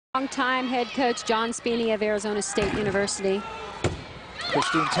Long-time head coach John Spini of Arizona State University.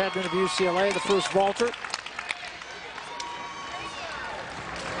 Christie and Tedmon of UCLA, the first vaulter.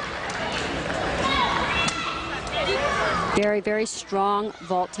 Very, very strong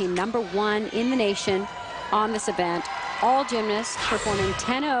vault team. #1 in the nation on this event. All gymnasts performing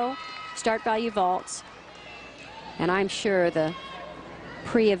 10-0 start value vaults. And I'm sure the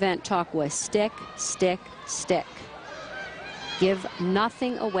pre-event talk was stick, stick, stick. Give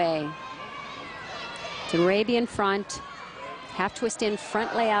nothing away. It's an Arabian front. Half twist in,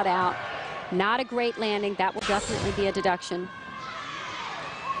 front layout out. Not a great landing. That will definitely be a deduction.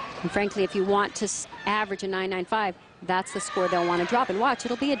 And frankly, if you want to average a 9.95, that's the score they'll want to drop. And watch,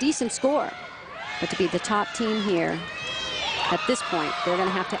 it'll be a decent score. But to be the top team here, at this point, they're going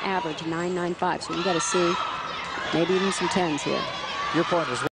to have to average 9.95. So you got to see maybe even some 10s here. Your point is